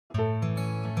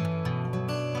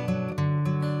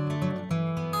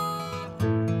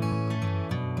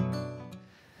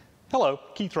Hello,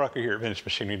 Keith Rucker here at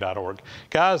VintageMachinery.org.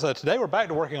 Guys, today we're back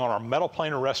to working on our metal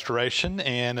planer restoration,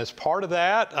 and as part of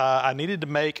that, I needed to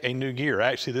make a new gear.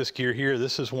 Actually, this gear here,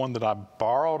 this is one that I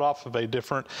borrowed off of a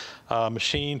different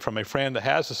machine from a friend that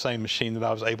has the same machine that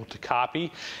I was able to copy.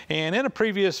 And in a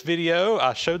previous video,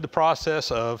 I showed the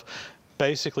process of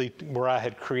basically where I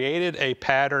had created a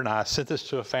pattern. I sent this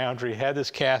to a foundry, had this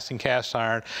cast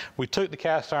iron. We took the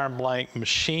cast iron blank,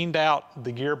 machined out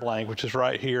the gear blank, which is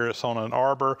right here. It's on an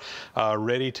arbor,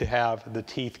 ready to have the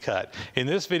teeth cut. In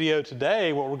this video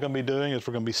today, what we're going to be doing is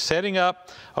we're going to be setting up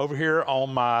over here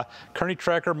on my Kearney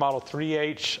Trecker Model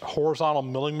 3H horizontal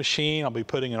milling machine. I'll be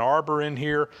putting an arbor in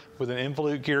here with an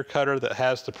involute gear cutter that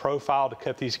has the profile to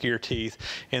cut these gear teeth.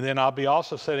 And then I'll be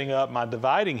also setting up my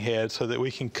dividing head so that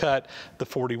we can cut the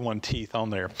 41 teeth on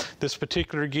there. This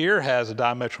particular gear has a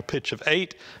diametral pitch of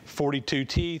 8, 42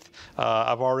 teeth.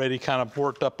 I've already kind of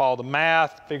worked up all the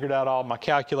math, figured out all my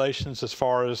calculations as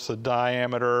far as the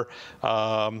diameter,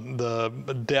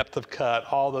 the depth of cut,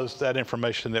 all that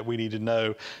information that we need to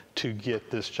know to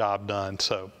get this job done.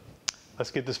 So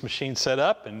let's get this machine set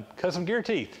up and cut some gear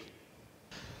teeth.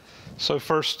 So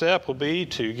first step will be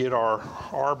to get our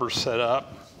arbor set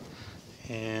up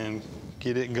and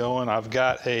get it going. I've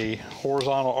got a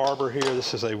horizontal arbor here.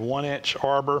 This is a 1-inch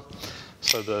arbor.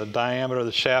 So the diameter of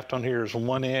the shaft on here is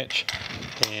 1 inch.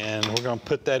 And we're going to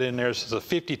put that in there. This is a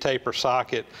 50 taper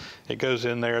socket. It goes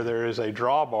in there. There is a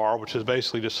drawbar, which is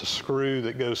basically just a screw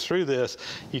that goes through this.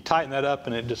 You tighten that up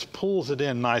and it just pulls it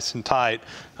in nice and tight.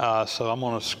 So I'm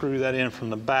going to screw that in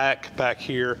from the back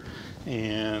here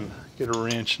and get a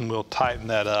wrench and we'll tighten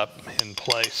that up in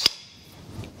place.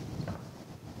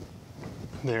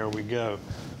 There we go.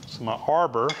 So my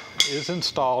arbor is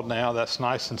installed now. That's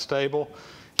nice and stable.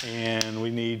 And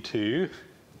we need to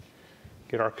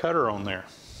get our cutter on there.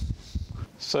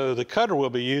 So the cutter we'll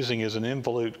be using is an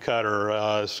involute cutter.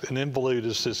 An involute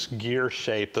is this gear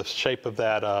shape, the shape of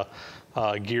that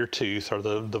gear tooth, or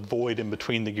the void in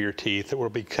between the gear teeth that we'll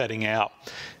be cutting out.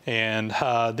 And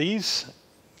these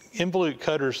involute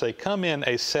cutters, they come in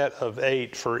a set of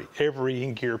 8 for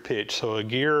every gear pitch. So a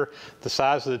gear, the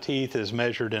size of the teeth is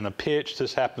measured in a pitch.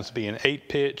 This happens to be an 8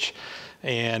 pitch.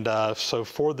 And so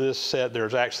for this set,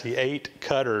 there's actually 8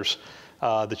 cutters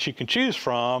that you can choose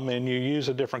from, and you use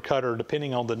a different cutter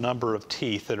depending on the number of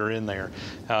teeth that are in there.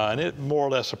 And it more or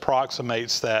less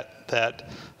approximates that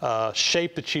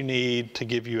shape that you need to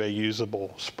give you a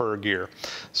usable spur gear.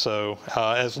 So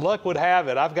as luck would have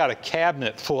it, I've got a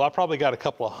cabinet full. I've probably got a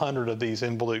couple of hundred of these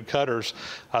involute cutters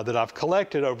that I've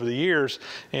collected over the years,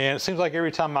 and it seems like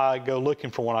every time I go looking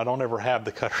for one, I don't ever have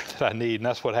the cutter that I need, and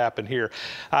that's what happened here.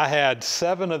 I had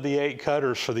 7 of the 8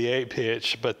 cutters for the 8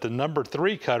 pitch, but the number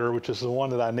 3 cutter, which is the one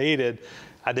that I needed,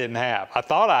 I didn't have. I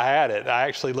thought I had it. I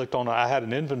actually looked on, I had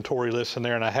an inventory list in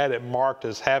there and I had it marked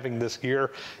as having this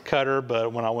gear cutter,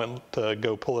 but when I went to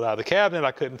go pull it out of the cabinet,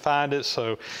 I couldn't find it.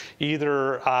 So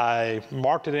either I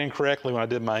marked it incorrectly when I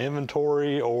did my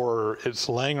inventory, or it's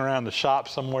laying around the shop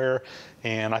somewhere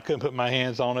and I couldn't put my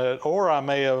hands on it, or I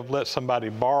may have let somebody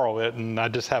borrow it and I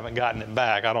just haven't gotten it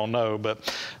back. I don't know,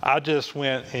 but I just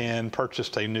went and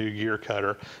purchased a new gear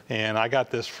cutter, and I got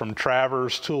this from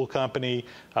Travers Tool Company.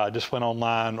 Just went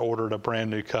online, ordered a brand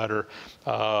new cutter.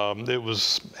 It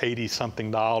was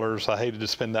 $80-something. I hated to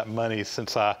spend that money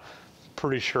since I'm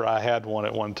pretty sure I had one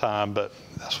at one time, but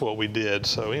that's what we did.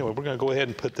 So anyway, we're going to go ahead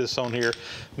and put this on here.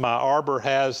 My arbor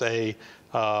has a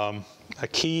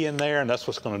key in there, and that's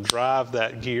what's going to drive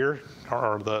that gear,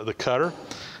 or the cutter.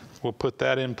 We'll put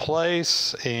that in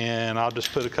place, and I'll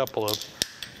just put a couple of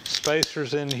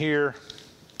spacers in here.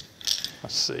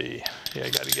 Let's see. Yeah, I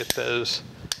got to get those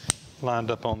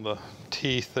lined up on the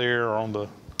teeth there, or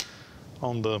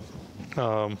on the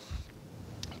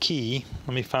key.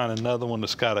 Let me find another one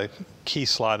that's got a key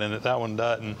slot in it. That one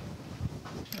doesn't.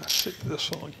 Let's see,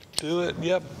 this one will do it.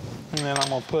 Yep. And then I'm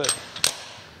going to put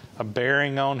a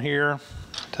bearing on here.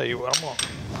 Tell you what, I'm going to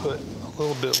put a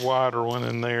little bit wider one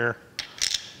in there.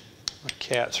 My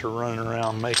cats are running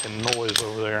around making noise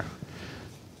over there.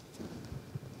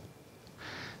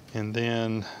 And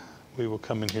then we will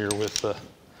come in here with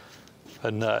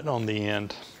a nut on the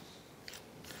end.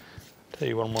 Tell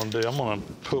you what I'm going to do. I'm going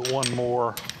to put one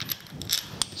more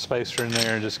spacer in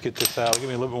there and just get this out. Give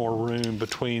me a little bit more room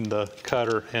between the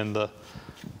cutter and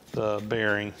the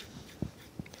bearing.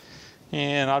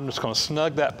 And I'm just going to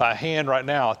snug that by hand right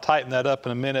now. I'll tighten that up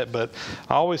in a minute, but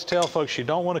I always tell folks you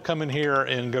don't want to come in here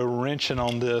and go wrenching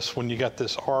on this when you got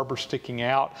this arbor sticking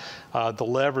out. The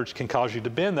leverage can cause you to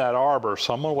bend that arbor,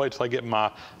 so I'm going to wait till I get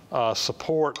my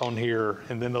support on here,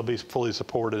 and then they'll be fully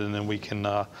supported, and then we can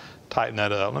tighten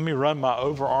that up. Let me run my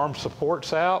overarm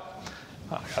supports out.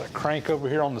 I got a crank over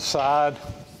here on the side.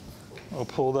 We'll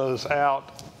pull those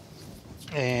out,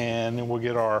 and then we'll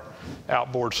get our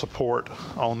outboard support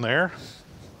on there.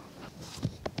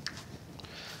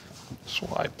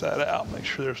 Swipe that out, make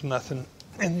sure there's nothing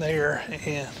in there,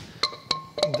 and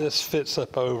this fits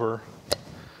up over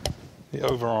the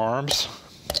overarms.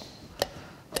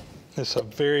 It's a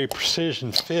very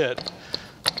precision fit.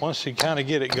 Once you kind of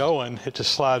get it going, it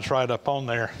just slides right up on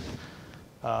there.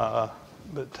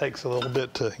 But it takes a little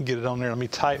bit to get it on there. Let me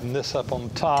tighten this up on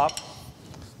the top.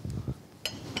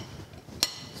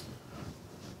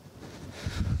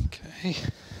 Okay.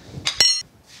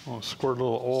 I'm going to squirt a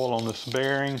little oil on this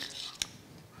bearing,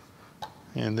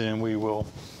 and then we will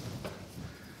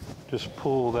just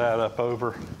pull that up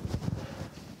over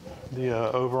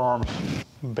the overarm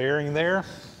bearing there,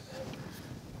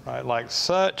 right like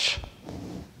such.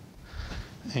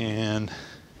 And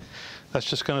that's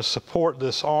just going to support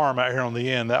this arm out here on the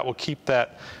end. That will keep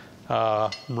that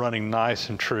running nice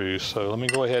and true. So let me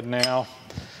go ahead now.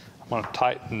 I'm going to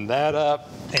tighten that up,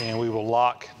 and we will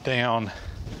lock down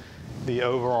the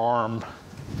overarm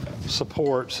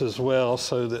supports as well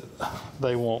so that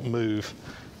they won't move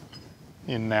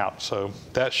in and out. So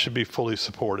that should be fully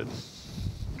supported.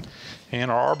 And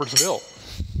our arbor's built.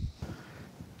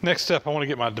 Next step, I want to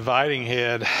get my dividing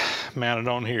head mounted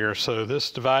on here. So this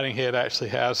dividing head actually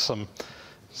has some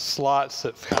slots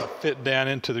that kind of fit down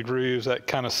into the grooves. That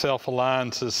kind of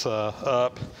self-aligns this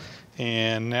up.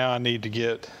 And now I need to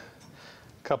get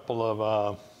a couple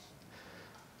of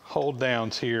hold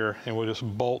downs here, and we'll just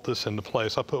bolt this into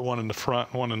place. I'll put one in the front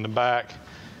and one in the back,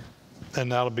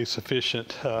 and that'll be sufficient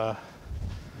to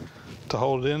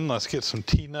hold it in. Let's get some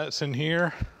T-nuts in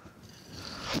here.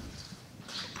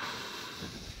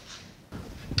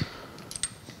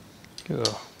 Get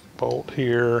a bolt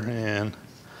here and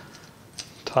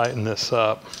tighten this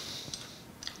up.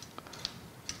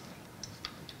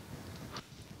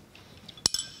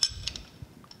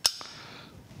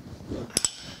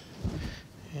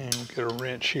 And we'll get a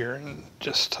wrench here and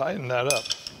just tighten that up.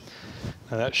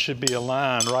 Now that should be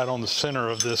aligned right on the center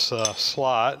of this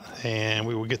slot, and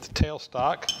we will get the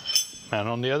tailstock mounted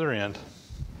on the other end.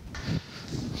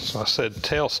 So I said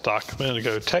tailstock a minute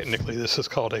ago. Technically this is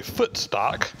called a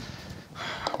footstock,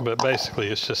 but basically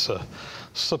it's just a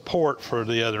support for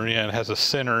the other end. It has a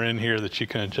center in here that you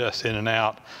can adjust in and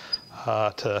out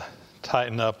to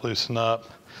tighten up, loosen up,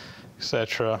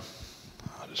 etc.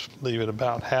 I'll just leave it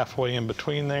about halfway in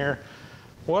between there.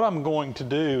 What I'm going to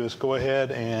do is go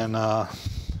ahead and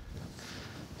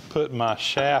put my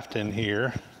shaft in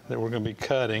here that we're going to be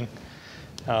cutting.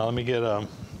 Let me get a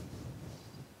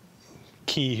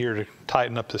key here to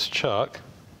tighten up this chuck.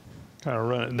 Kind of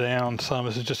run it down some.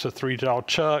 This is just a 3-jaw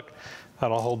chuck.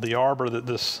 That'll hold the arbor that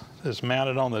this is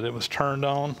mounted on, that it was turned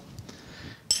on.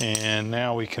 And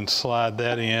now we can slide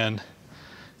that in,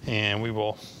 and we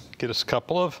will get us a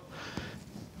couple of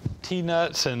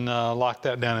T-nuts and lock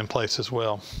that down in place as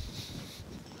well.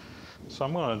 So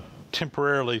I'm going to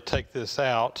temporarily take this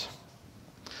out.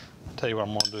 I'll tell you what I'm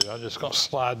going to do. I'm just going to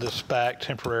slide this back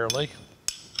temporarily.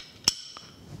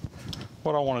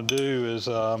 What I want to do is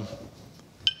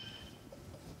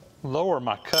lower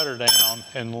my cutter down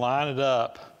and line it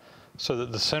up so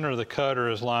that the center of the cutter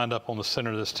is lined up on the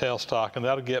center of this tailstock, and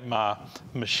that'll get my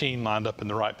machine lined up in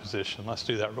the right position. Let's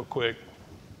do that real quick.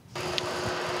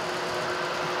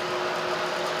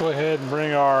 Go ahead and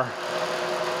bring our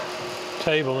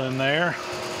table in there.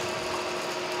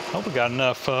 I hope we got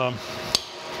enough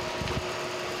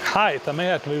height. I may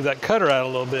have to move that cutter out a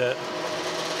little bit.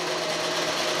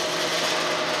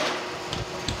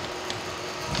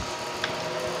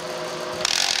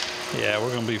 Yeah, we're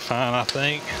going to be fine, I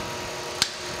think.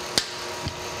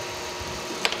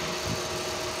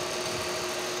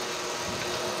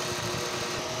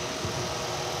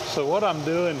 So what I'm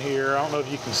doing here, I don't know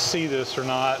if you can see this or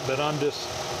not, but I'm just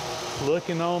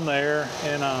looking on there,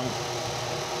 and I'm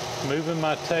moving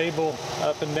my table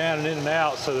up and down and in and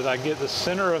out so that I get the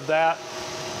center of that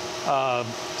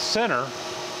center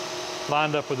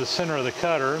lined up with the center of the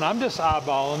cutter. And I'm just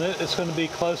eyeballing it. It's going to be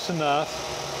close enough,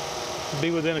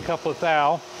 be within a couple of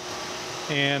thou,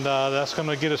 and that's going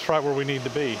to get us right where we need to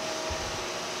be.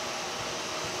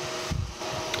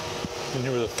 In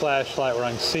here with a flashlight where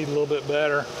I can see a little bit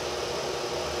better.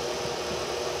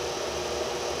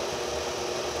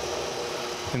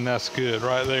 And that's good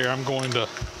right there. I'm going to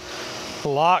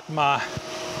lock my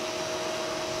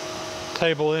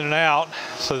table in and out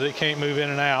so that it can't move in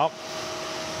and out.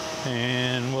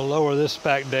 And we'll lower this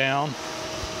back down.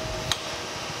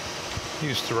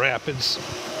 Use the rapids.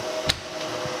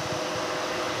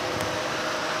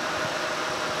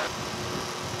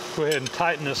 Go go ahead and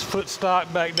tighten this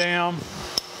footstock back down.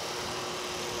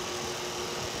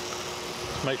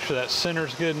 Make sure that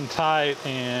center's good and tight,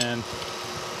 and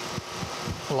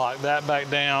lock that back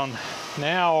down.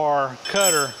 Now our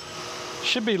cutter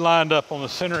should be lined up on the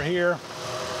center here.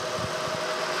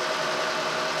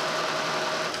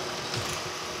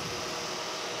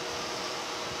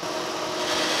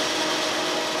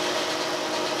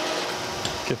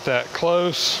 Get that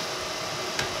close.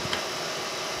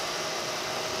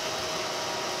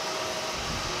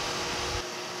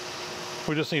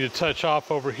 We just need to touch off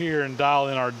over here and dial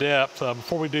in our depth.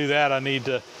 Before we do that, I need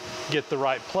to get the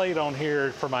right plate on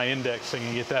here for my indexing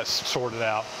and get that sorted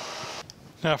out.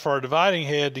 Now for our dividing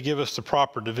head, to give us the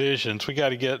proper divisions, we got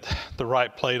to get the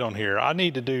right plate on here. I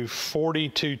need to do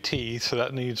 42 teeth, so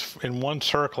that needs, in one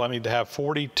circle, I need to have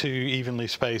 42 evenly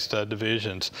spaced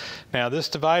divisions. Now this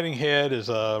dividing head is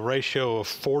a ratio of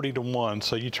 40 to 1,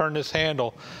 so you turn this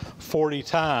handle 40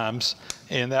 times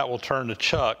and that will turn the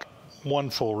chuck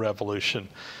 1 full revolution.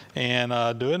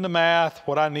 And doing the math,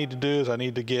 what I need to do is I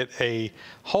need to get a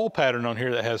hole pattern on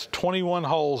here that has 21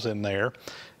 holes in there,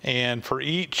 and for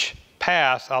each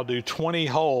pass I'll do 20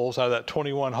 holes out of that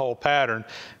 21 hole pattern,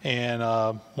 and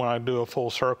when I do a full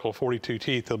circle, 42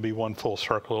 teeth, it'll be 1 full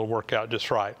circle. It'll work out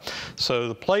just right. So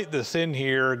the plate that's in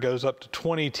here goes up to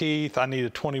 20 teeth. I need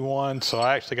a 21, so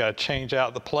I actually got to change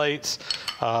out the plates.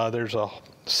 There's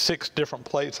 6 different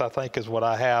plates, I think, is what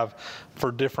I have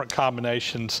for different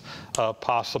combinations of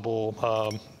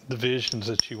possible divisions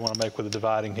that you want to make with a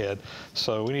dividing head.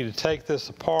 So we need to take this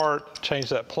apart, change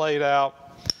that plate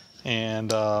out,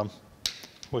 and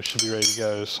we should be ready to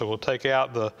go. So we'll take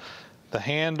out the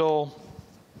handle.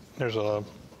 There's a,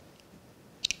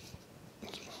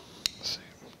 let's see,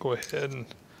 go ahead, and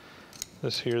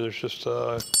this here, there's just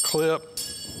a clip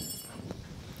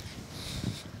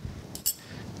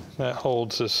that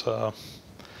holds this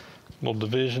little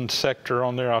division sector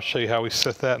on there. I'll show you how we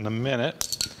set that in a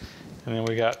minute. And then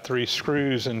we got 3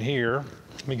 screws in here.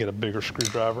 Let me get a bigger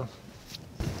screwdriver.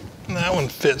 And that one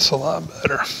fits a lot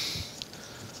better.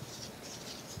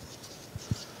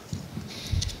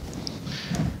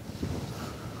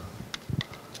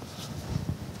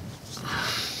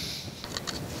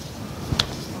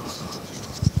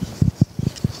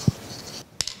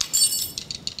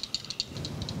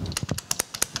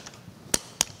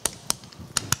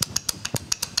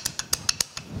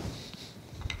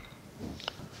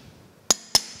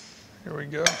 Here we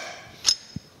go.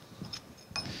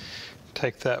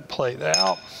 Take that plate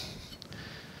out.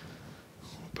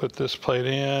 Put this plate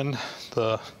in.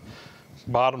 The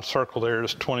bottom circle there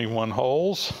is 21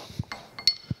 holes.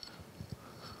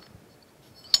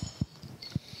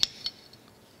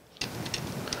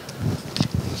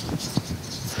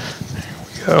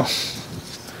 There we go.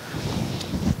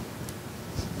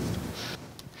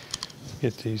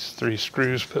 Get these 3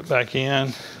 screws put back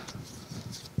in.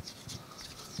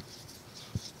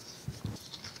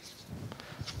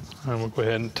 And we'll go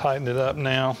ahead and tighten it up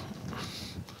now.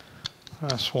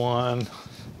 That's 1,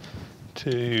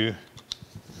 2,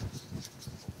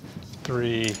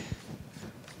 3.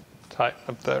 Tighten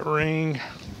up that ring,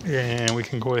 and we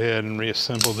can go ahead and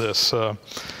reassemble this. So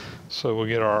we'll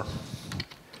get our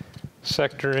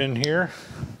sector in here,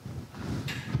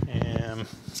 and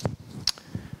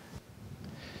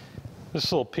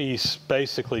this little piece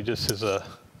basically just is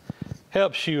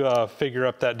helps you figure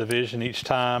up that division each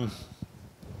time.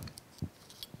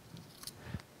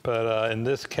 But in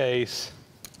this case,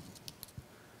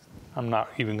 I'm not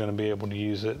even going to be able to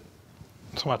use it.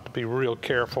 So I'm going to have to be real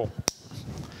careful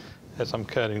as I'm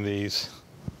cutting these.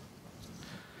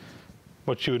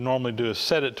 What you would normally do is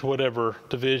set it to whatever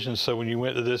division, so when you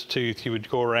went to this tooth, you would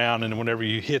go around, and whenever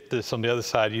you hit this on the other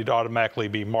side, you'd automatically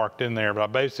be marked in there. But I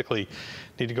basically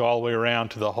need to go all the way around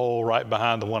to the hole right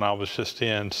behind the one I was just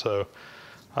in. So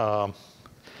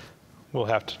we'll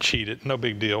have to cheat it, no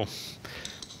big deal.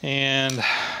 And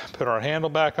put our handle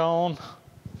back on.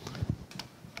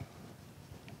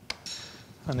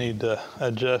 I need to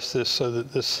adjust this so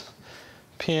that this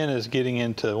pin is getting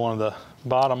into one of the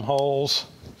bottom holes.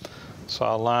 So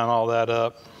I'll line all that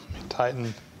up,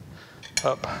 tighten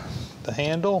up the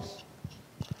handle.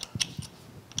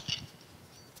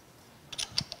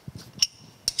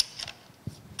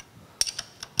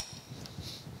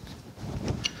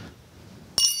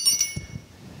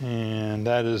 And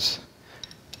that is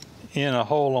in a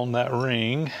hole on that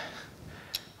ring,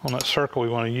 on that circle we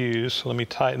want to use. So let me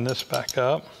tighten this back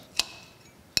up.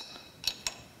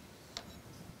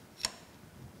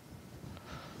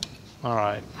 All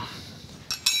right.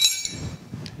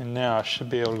 And now I should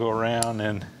be able to go around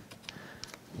and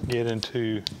get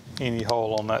into any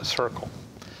hole on that circle.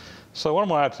 So what I'm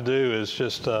gonna have to do is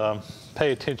just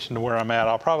pay attention to where I'm at.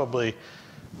 I'll probably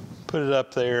put it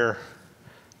up there,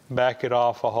 back it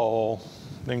off a hole,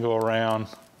 then go around.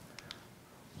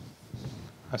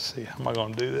 Let's see, how am I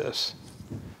gonna do this?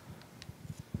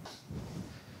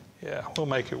 Yeah, we'll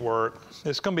make it work.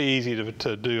 It's gonna be easy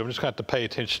to do. I'm just gonna have to pay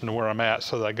attention to where I'm at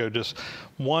so that I go just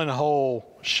one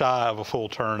hole shy of a full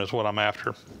turn is what I'm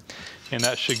after. And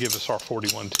that should give us our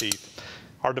 41 teeth.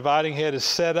 Our dividing head is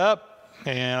set up,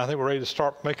 and I think we're ready to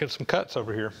start making some cuts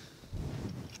over here.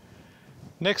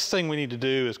 Next thing we need to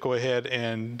do is go ahead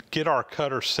and get our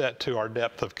cutter set to our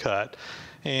depth of cut.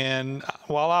 And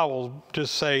while I will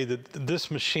just say that this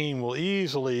machine will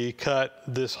easily cut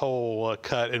this whole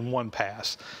cut in one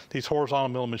pass. These horizontal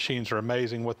milling machines are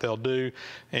amazing what they'll do,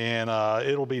 and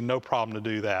it'll be no problem to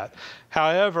do that.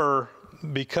 However,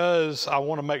 because I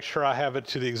want to make sure I have it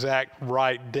to the exact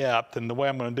right depth, and the way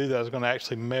I'm going to do that is going to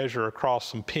actually measure across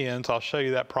some pins. I'll show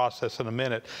you that process in a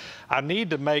minute. I need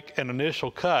to make an initial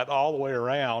cut all the way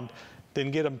around, then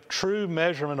get a true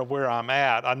measurement of where I'm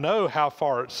at. I know how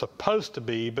far it's supposed to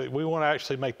be, but we want to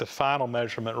actually make the final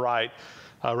measurement right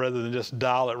rather than just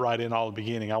dial it right in all the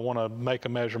beginning. I want to make a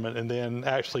measurement and then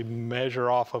actually measure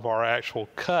off of our actual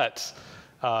cuts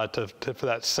for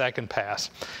that second pass.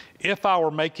 If I were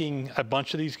making a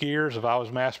bunch of these gears, if I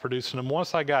was mass producing them,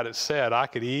 once I got it set, I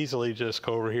could easily just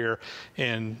go over here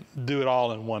and do it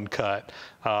all in one cut.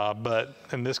 But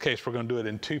in this case, we're going to do it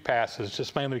in two passes,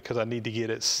 just mainly because I need to get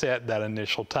it set that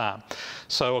initial time.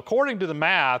 So according to the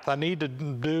math, I need to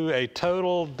do a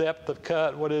total depth of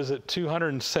cut, what is it,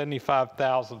 275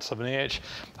 thousandths of an inch.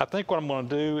 I think what I'm going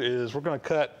to do is we're going to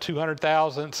cut 200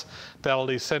 thousandths. That'll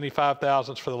leave 75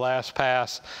 thousandths for the last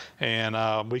pass,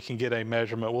 and we can get a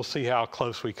measurement. We'll see how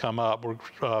close we come up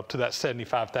to that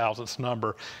 75 thousandths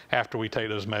number after we take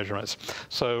those measurements.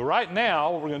 So right now,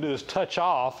 what we're going to do is touch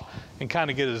off and kind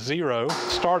of get a zero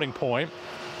starting point.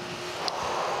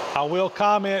 I will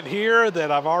comment here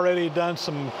that I've already done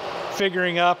some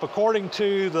figuring up. According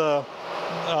to the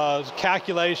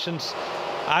calculations,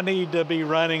 I need to be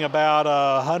running about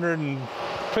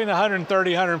between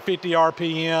 130 and 150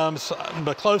 RPMs.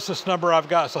 The closest number I've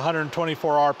got is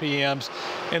 124 RPMs,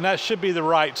 and that should be the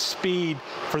right speed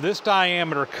for this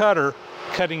diameter cutter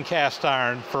cutting cast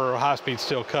iron for a high-speed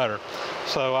steel cutter.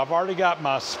 So I've already got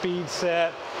my speed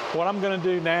set. What I'm going to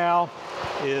do now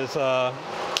is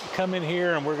come in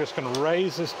here and we're just going to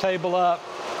raise this table up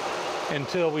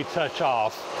until we touch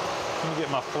off. Let me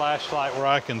get my flashlight where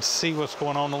I can see what's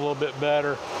going on a little bit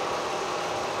better.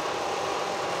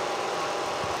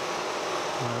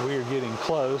 We are getting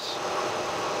close.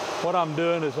 What I'm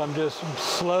doing is I'm just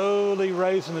slowly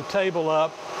raising the table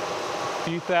up a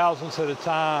few thousandths at a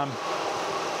time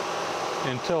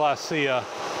until I see a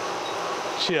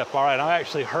chip. All right, I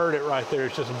actually heard it right there.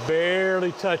 It's just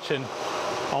barely touching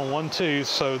on one tooth.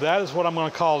 So that is what I'm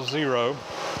going to call zero.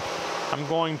 I'm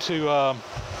going to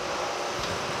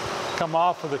come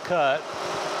off of the cut,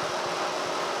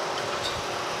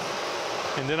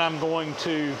 and then I'm going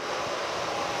to,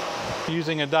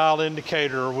 using a dial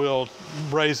indicator, will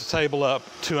raise the table up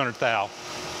 200 thou.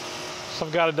 So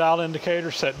I've got a dial indicator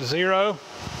set to zero,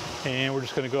 and we're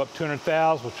just going to go up 200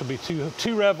 thous, which will be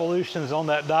two revolutions on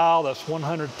that dial. That's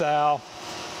 100 thou,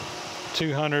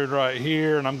 200 right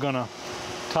here, and I'm going to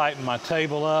tighten my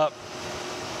table up.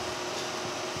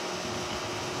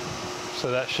 So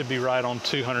that should be right on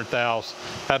 200 thous.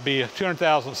 That'd be a 200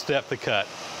 thousandths depth of cut.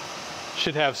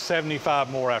 Should have 75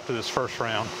 more after this first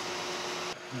round.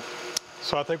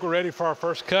 So I think we're ready for our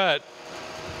first cut.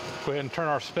 Go ahead and turn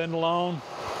our spindle on.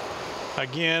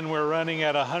 Again, we're running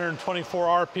at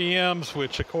 124 RPMs,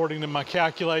 which according to my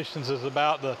calculations is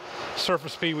about the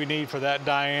surface speed we need for that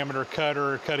diameter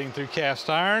cutter cutting through cast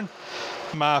iron.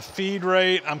 My feed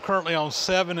rate, I'm currently on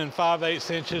 7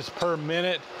 5/8 inches per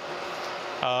minute.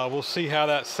 We'll see how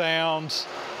that sounds.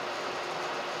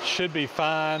 Should be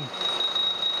fine.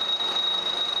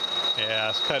 Yeah,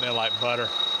 it's cutting it like butter.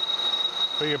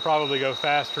 We could probably go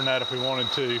faster than that if we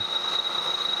wanted to.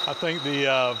 I think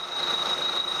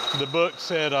the book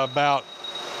said about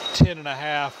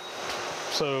 10.5,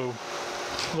 so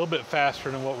a little bit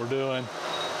faster than what we're doing.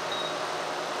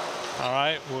 All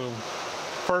right, well,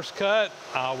 first cut,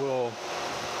 I will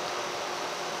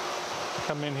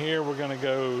come in here. We're gonna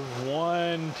go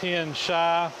 110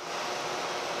 shy.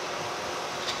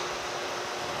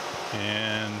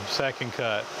 And second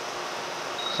cut.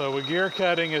 So with gear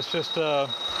cutting, it's just a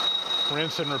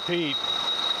rinse and repeat.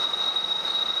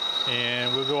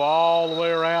 And we'll go all the way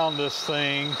around this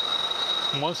thing.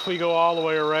 And once we go all the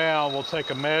way around, we'll take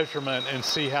a measurement and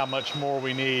see how much more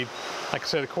we need. Like I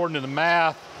said, according to the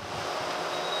math,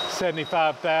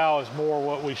 75 thou is more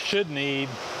what we should need,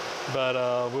 but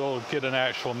we'll get an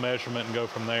actual measurement and go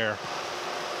from there.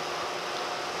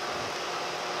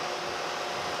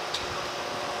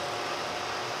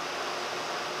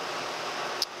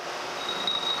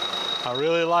 I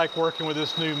really like working with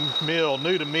this new mill,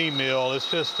 new to me mill. It's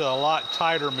just a lot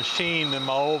tighter machine than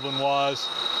my old one was.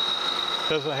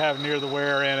 Doesn't have near the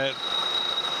wear in it.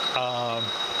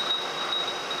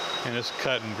 And it's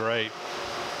cutting great.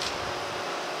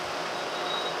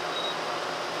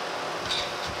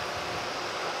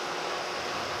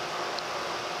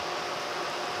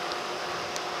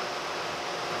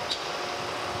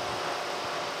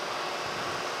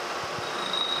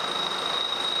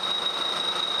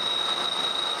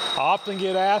 I often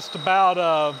get asked about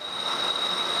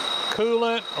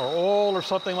coolant or oil or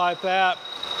something like that.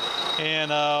 And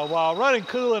while running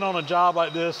coolant on a job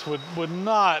like this would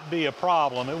not be a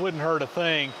problem, it wouldn't hurt a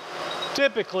thing.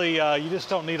 Typically, you just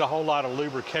don't need a whole lot of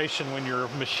lubrication when you're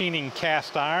machining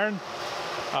cast iron.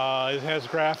 It has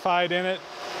graphite in it,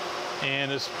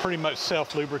 and it's pretty much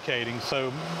self-lubricating.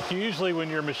 So usually when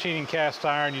you're machining cast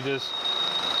iron, you just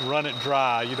run it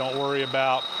dry. You don't worry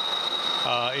about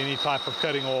any type of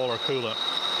cutting oil or coolant.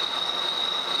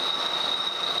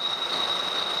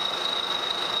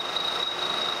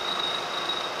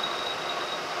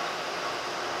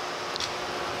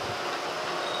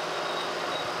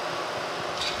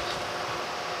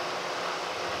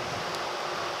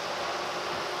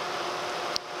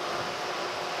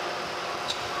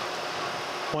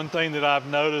 One thing that I've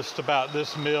noticed about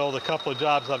this mill, the couple of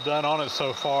jobs I've done on it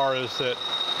so far, is that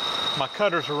my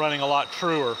cutters are running a lot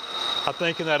truer. I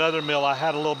think in that other mill I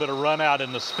had a little bit of run out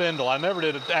in the spindle. I never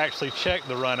did actually check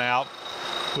the run out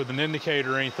with an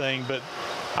indicator or anything, but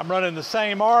I'm running the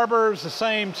same arbors, the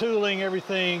same tooling,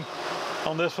 everything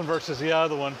on this one versus the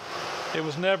other one. It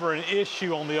was never an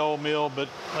issue on the old mill, but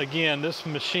again, this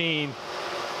machine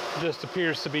just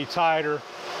appears to be tighter,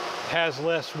 has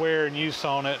less wear and use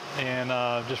on it, and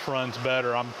just runs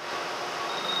better. On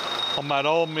my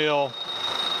old mill,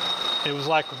 it was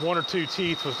like one or two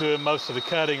teeth was doing most of the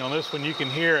cutting. On this one, you can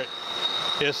hear it.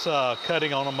 It's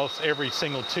cutting on almost every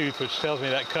single tooth, which tells me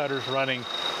that cutter's running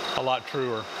a lot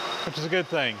truer, which is a good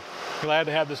thing. Glad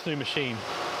to have this new machine.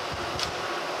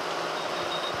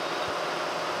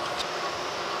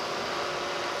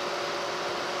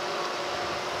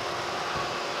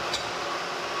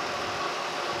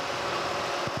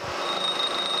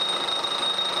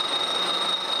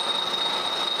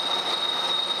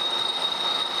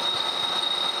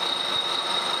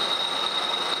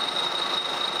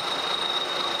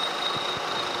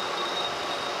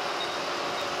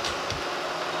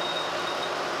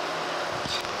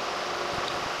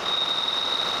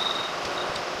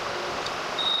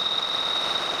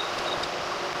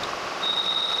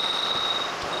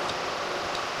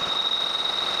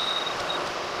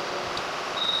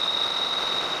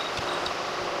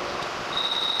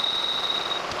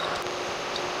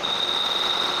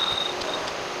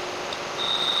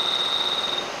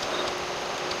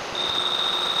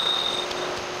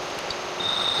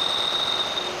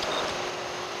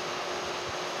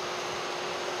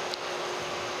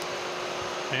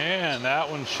 And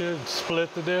that one should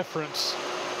split the difference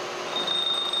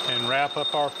and wrap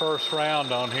up our first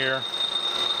round on here.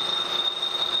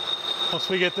 Once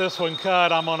we get this one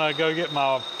cut, I'm gonna go get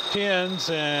my pins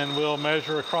and we'll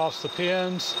measure across the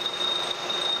pins,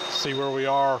 see where we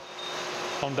are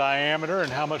on diameter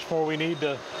and how much more we need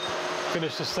to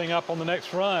finish this thing up on the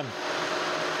next run.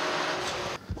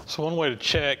 So one way to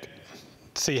check,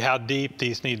 see how deep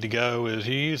these need to go, is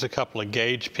you use a couple of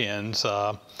gauge pins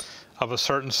of a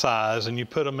certain size, and you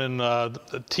put them in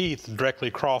the teeth directly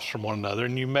across from one another,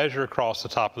 and you measure across the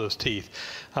top of those teeth.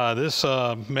 This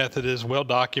method is well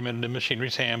documented in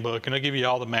Machinery's handbook, and it'll give you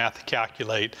all the math to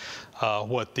calculate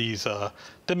what these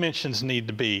dimensions need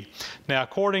to be. Now,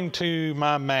 according to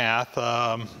my math,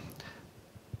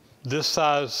 this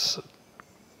size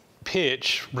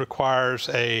pitch requires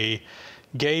a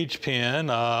gauge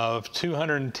pin of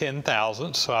 210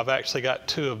 thousandths, so I've actually got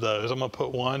two of those. I'm gonna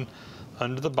put one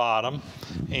under the bottom,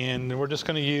 and we're just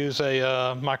going to use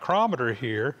a micrometer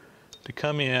here to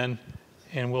come in,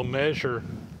 and we'll measure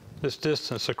this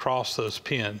distance across those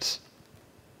pins.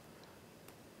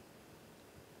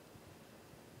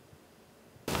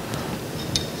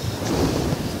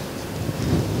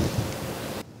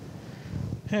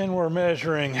 And we're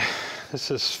measuring,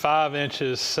 this is 5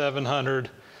 inches,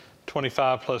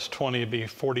 725 plus 20 would be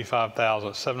 45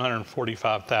 thousandths,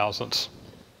 745 thousandths.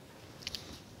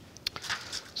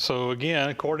 So again,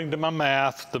 according to my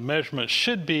math, the measurement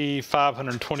should be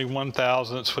 521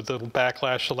 thousandths with the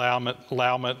backlash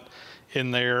allowment in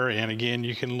there. And again,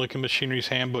 you can look in Machinery's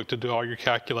handbook to do all your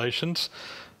calculations.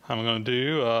 I'm going to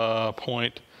do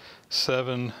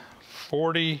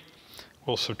 0.740.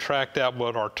 We'll subtract out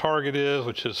what our target is,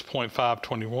 which is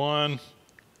 0.521.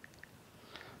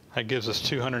 That gives us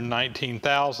 219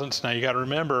 thousandths. Now you got to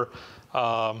remember,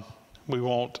 we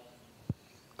want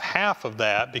half of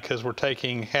that because we're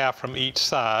taking half from each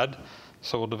side.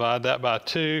 So we'll divide that by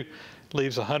 2.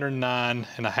 Leaves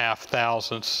 109.5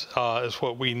 thousandths is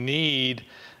what we need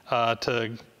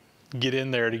to get in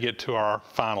there to get to our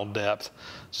final depth.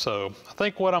 So I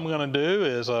think what I'm going to do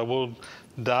is we'll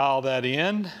dial that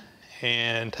in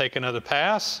and take another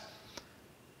pass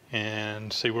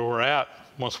and see where we're at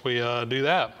once we do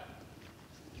that.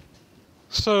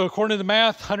 So according to the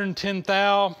math, 110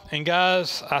 thou, and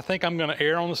guys, I think I'm going to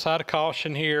err on the side of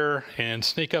caution here and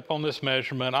sneak up on this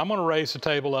measurement. I'm going to raise the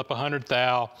table up 100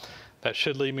 thou. That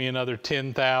should leave me another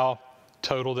 10 thou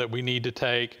total that we need to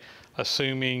take,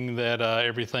 assuming that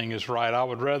everything is right. I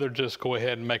would rather just go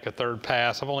ahead and make a third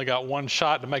pass. I've only got one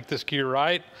shot to make this gear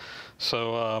right,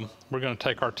 so we're going to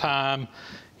take our time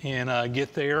and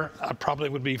get there. I probably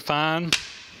would be fine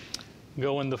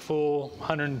going the full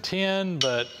 110,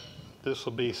 but this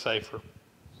will be safer.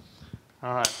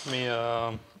 All right, let me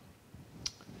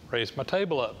raise my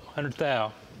table up, 100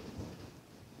 thou.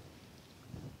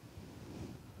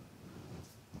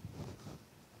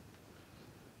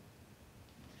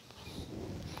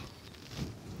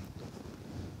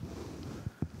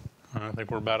 I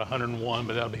think we're about 101,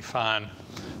 but that'll be fine.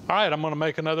 All right, I'm gonna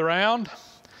make another round,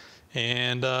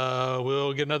 and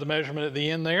we'll get another measurement at the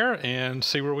end there and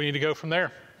see where we need to go from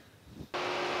there.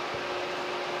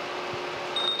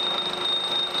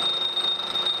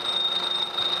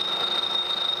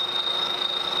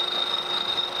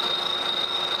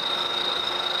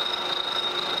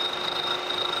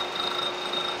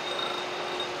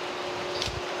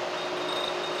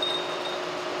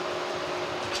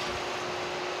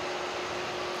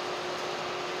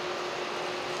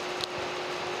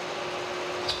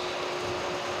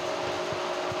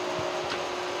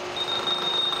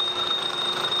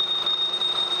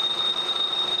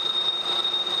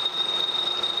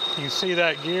 You can see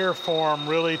that gear form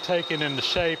really taking into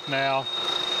shape now,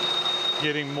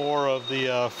 getting more of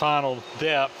the final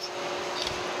depth.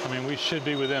 I mean, we should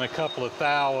be within a couple of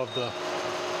thou of the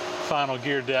final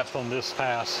gear depth on this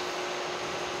pass.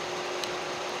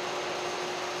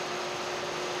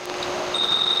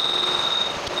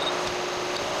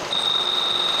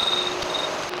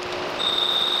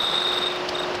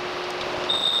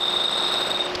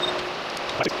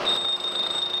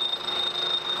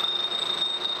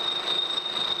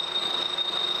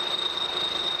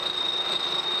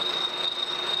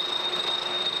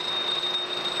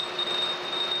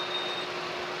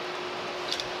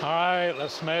 All right,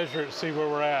 let's measure it, see where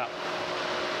we're at.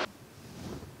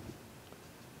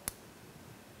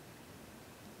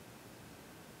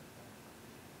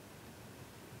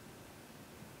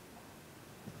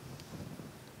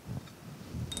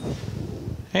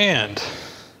 And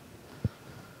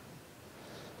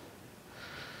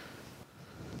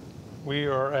we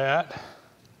are at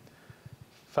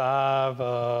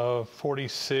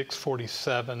 546,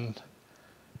 47.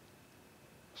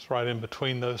 It's right in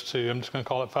between those two. I'm just going to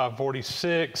call it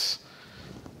 546.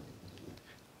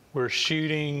 We're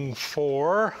shooting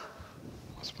for,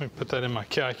 let me put that in my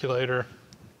calculator,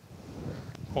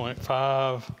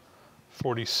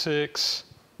 0.546.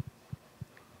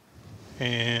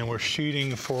 And we're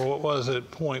shooting for, what was it,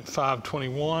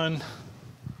 0.521.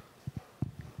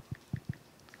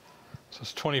 So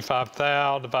it's 25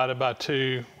 thou divided by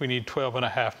 2. We need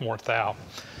 12.5 more thou.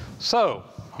 So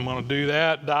I'm going to do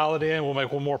that, dial it in. We'll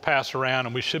make one more pass around,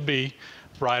 and we should be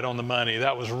right on the money.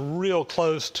 That was real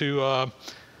close to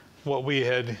what we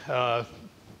had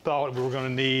thought we were going to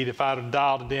need. If I'd have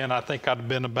dialed it in, I think I'd have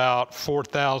been about 4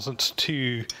 thousandths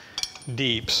too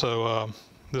deep. So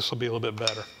this will be a little bit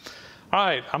better. All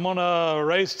right, I'm going to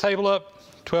raise the table up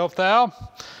 12 thou,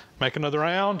 make another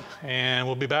round, and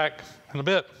we'll be back in a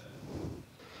bit.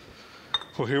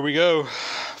 Well, here we go,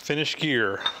 finished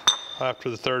gear after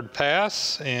the third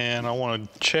pass, and I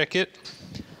want to check it.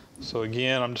 So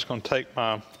again, I'm just going to take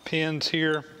my pins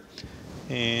here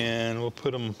and we'll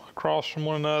put them across from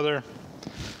one another.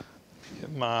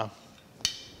 Get my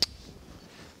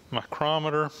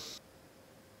micrometer.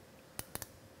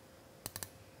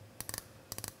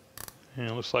 And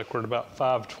it looks like we're at about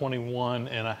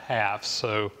 521.5.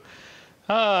 So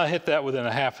I hit that within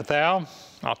a half a thou.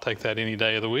 I'll take that any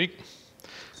day of the week.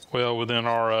 Well within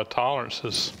our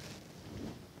tolerances.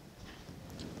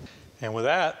 And with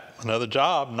that, another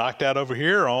job knocked out over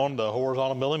here on the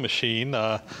horizontal milling machine,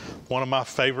 one of my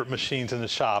favorite machines in the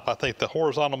shop. I think the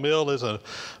horizontal mill is a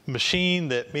machine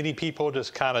that many people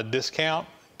just kind of discount,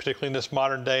 particularly in this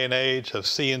modern day and age of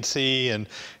CNC, and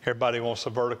everybody wants a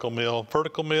vertical mill.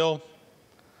 Vertical mill,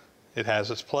 it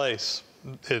has its place.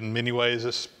 In many ways,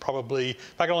 it's probably,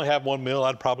 if I could only have one mill,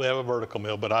 I'd probably have a vertical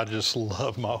mill, but I just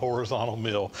love my horizontal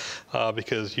mill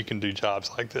because you can do jobs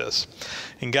like this.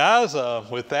 And guys,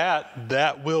 with that,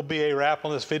 that will be a wrap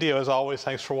on this video. As always,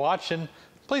 thanks for watching.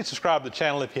 Please subscribe to the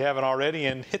channel if you haven't already,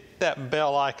 and hit that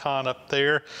bell icon up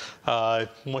there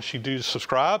once you do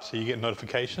subscribe so you get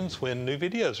notifications when new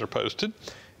videos are posted.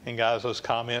 And guys, those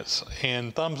comments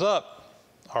and thumbs up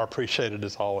are appreciated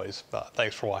as always.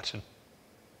 Thanks for watching.